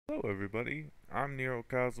Hello everybody, I'm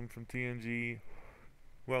Neurocosm from TNG.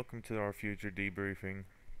 Welcome to our future debriefing.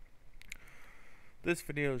 This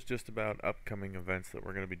video is just about upcoming events that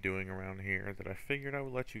we're going to be doing around here that I figured I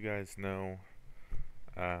would let you guys know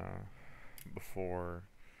uh, before,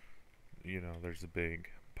 there's a big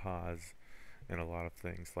pause in a lot of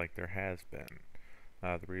things like there has been.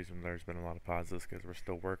 The reason there's been a lot of pauses is because we're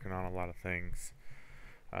still working on a lot of things.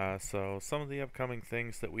 So some of the upcoming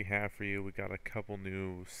things that we have for you, we got a couple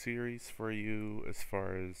new series for you as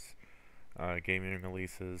far as gaming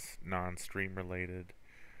releases, non-stream related.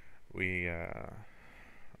 I'd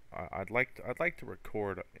like to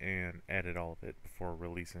record and edit all of it before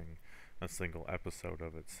releasing a single episode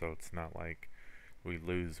of it, so it's not like we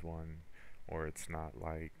lose one, or it's not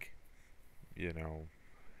like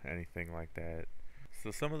anything like that. So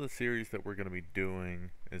some of the series that we're going to be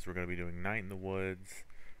doing is we're going to be doing Night in the Woods,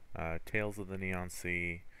 Tales of the Neon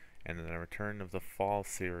Sea, and then a return of the Fall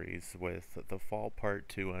series with the Fall Part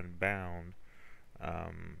 2 Unbound,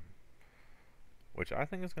 um, which I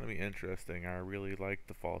think is going to be interesting. I really like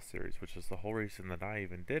the Fall series, which is the whole reason that I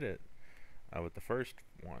even did it with the first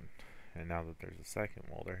one. And now that there's a second,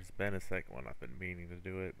 well, there's been a second one. I've been meaning to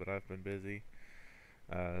do it, but I've been busy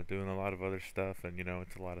doing a lot of other stuff, and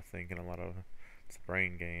it's a lot of thinking, it's a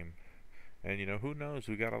brain game. And who knows?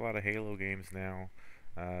 We got a lot of Halo games now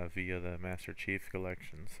via the Master Chief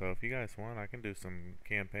Collection. So if you guys want, I can do some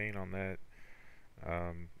campaign on that.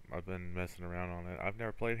 I've been messing around on it. I've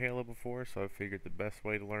never played Halo before, so I figured the best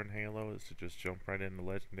way to learn Halo is to just jump right into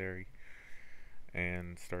Legendary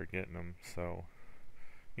and start getting them. So,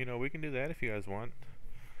 we can do that if you guys want.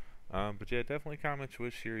 But yeah, definitely comment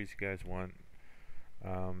which series you guys want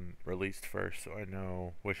released first, so I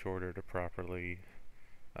know which order to properly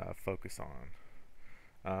focus on.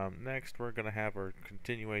 Next, we're gonna have our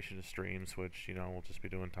continuation of streams, which we'll just be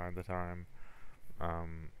doing time to time.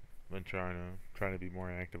 Been trying to be more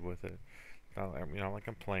active with it. Like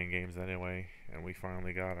I'm playing games anyway, and we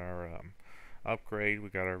finally got our upgrade. We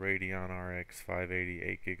got our Radeon RX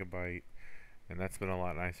 580 8GB, and that's been a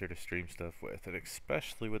lot nicer to stream stuff with, and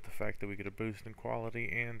especially with the fact that we get a boost in quality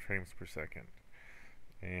and frames per second.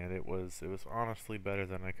 And it was honestly better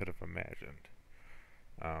than I could have imagined.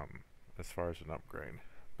 As far as an upgrade,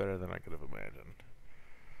 better than I could have imagined.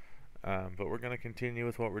 But we're gonna continue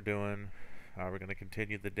with what we're doing. We're gonna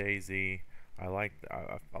continue the DayZ. I like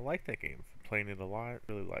that game. Playing it a lot,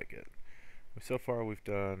 really like it. So far, we've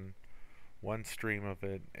done one stream of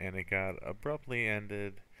it, and it got abruptly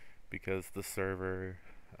ended because the server,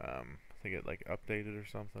 I think it like updated or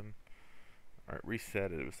something, or it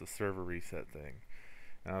reset. It was the server reset thing.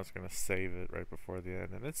 And I was going to save it right before the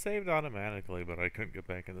end, and it saved automatically, but I couldn't get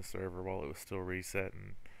back in the server while it was still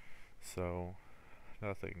resetting, so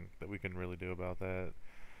nothing that we can really do about that.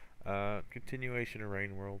 Continuation of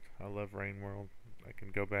Rain World. I love Rain World. I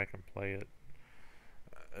can go back and play it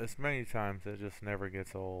as many times. It just never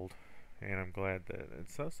gets old, and I'm glad that. And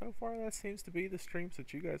so far, that seems to be the streams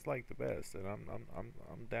that you guys like the best, and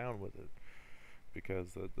I'm down with it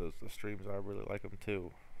because the streams I really like them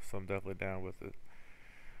too. So I'm definitely down with it.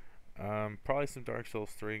 Probably some Dark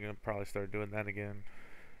Souls 3. Gonna probably start doing that again.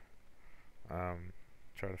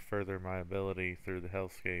 Try to further my ability through the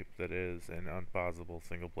hellscape that is an unpausable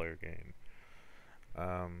single player game.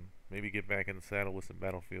 Maybe get back in the saddle with some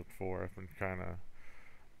Battlefield 4. I've been kind of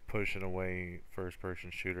pushing away first person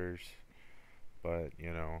shooters, but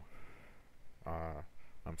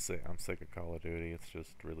I'm sick of Call of Duty. It's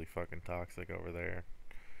just really fucking toxic over there,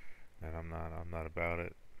 and I'm not about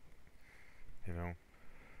it.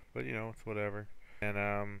 But it's whatever. And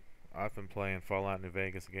I've been playing Fallout New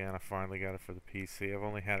Vegas again. I finally got it for the PC. I've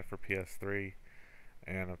only had it for PS3,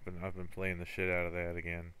 and I've been playing the shit out of that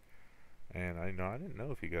again. And I didn't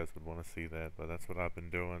know if you guys would want to see that, but that's what I've been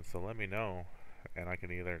doing. So let me know, and I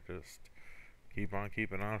can either just keep on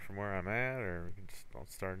keeping on from where I'm at, or I'll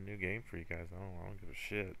start a new game for you guys. I don't give a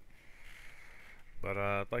shit. But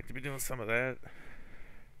I'd like to be doing some of that,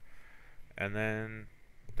 and then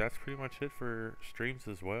that's pretty much it for streams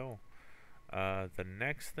as well. The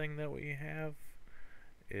next thing that we have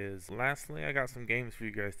is, lastly, I got some games for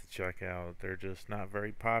you guys to check out. They're just not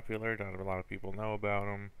very popular. Not a lot of people know about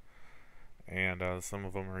them, and some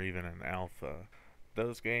of them are even in alpha.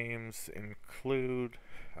 Those games include,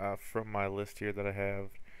 from my list here that I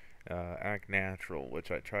have, Act Natural, which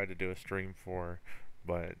I tried to do a stream for,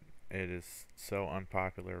 but it is so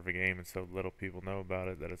unpopular of a game and so little people know about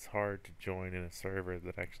it that it's hard to join in a server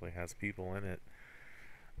that actually has people in it.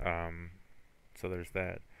 So there's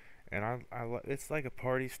that. And it's like a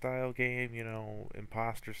party style game,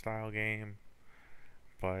 imposter style game,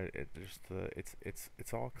 but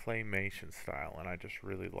it's all claymation style, and I just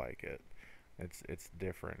really like it. It's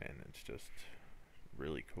different, and it's just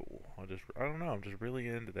really cool. I don't know, I'm just really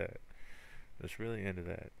into that. Just really into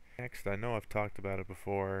that. Next, I know I've talked about it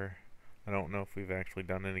before. I don't know if we've actually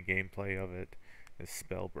done any gameplay of it. Is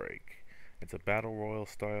Spellbreak. It's a battle royal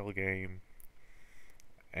style game,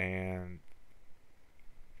 and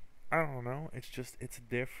I don't know. It's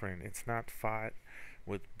different. It's not fought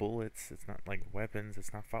with bullets. It's not like weapons.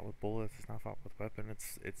 It's not fought with bullets. It's not fought with weapon.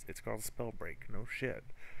 It's called Spellbreak. No shit.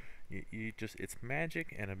 You just it's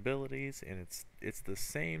magic and abilities, and it's the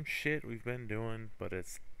same shit we've been doing, but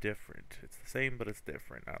it's different. It's the same, but it's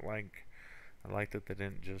different. I like that they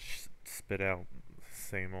didn't just spit out the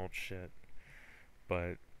same old shit,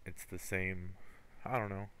 but it's the same. I don't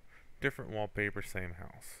know, different wallpaper, same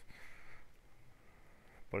house,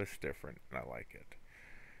 but it's different, and I like it.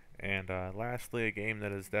 And lastly, a game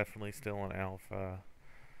that is definitely still in alpha.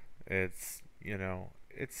 It's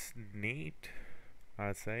it's neat.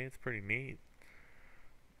 I'd say it's pretty neat.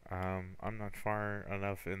 I'm not far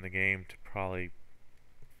enough in the game to probably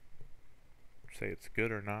say it's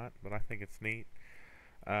good or not, but I think it's neat.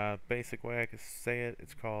 Basic way I could say it,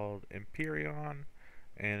 it's called Empyrean,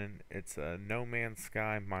 and it's a No Man's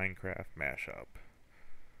Sky Minecraft mashup.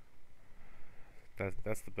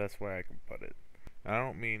 That's the best way I can put it. I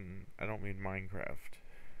don't mean Minecraft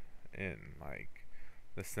in like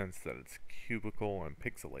the sense that it's cubical and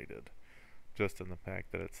pixelated, just in the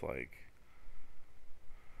fact that it's like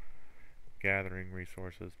gathering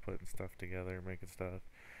resources, putting stuff together, making stuff.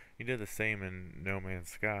 You did the same in No Man's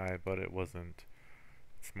Sky, but it wasn't.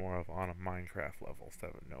 It's more of on a Minecraft level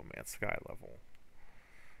instead of a No Man's Sky level.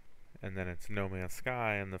 And then it's No Man's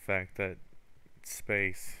Sky and the fact that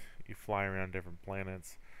space, you fly around different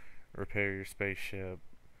planets, repair your spaceship,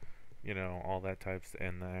 all that types,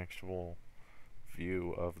 and the actual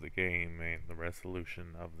view of the game and the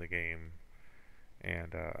resolution of the game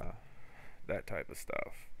and that type of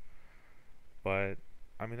stuff. But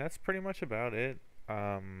I mean, that's pretty much about it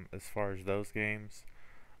as far as those games.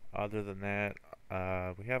 Other than that,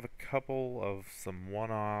 we have a couple of some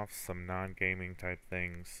one-offs, some non-gaming type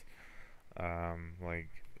things, like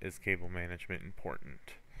is cable management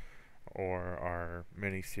important, or our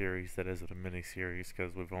mini-series that isn't a mini-series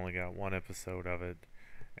because we've only got one episode of it,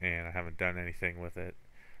 and I haven't done anything with it.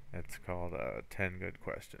 It's called 10 Good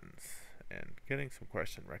Questions, and getting some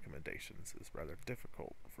question recommendations is rather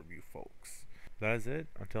difficult for you folks. That is it.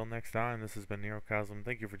 Until next time, this has been Neocosm.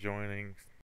 Thank you for joining.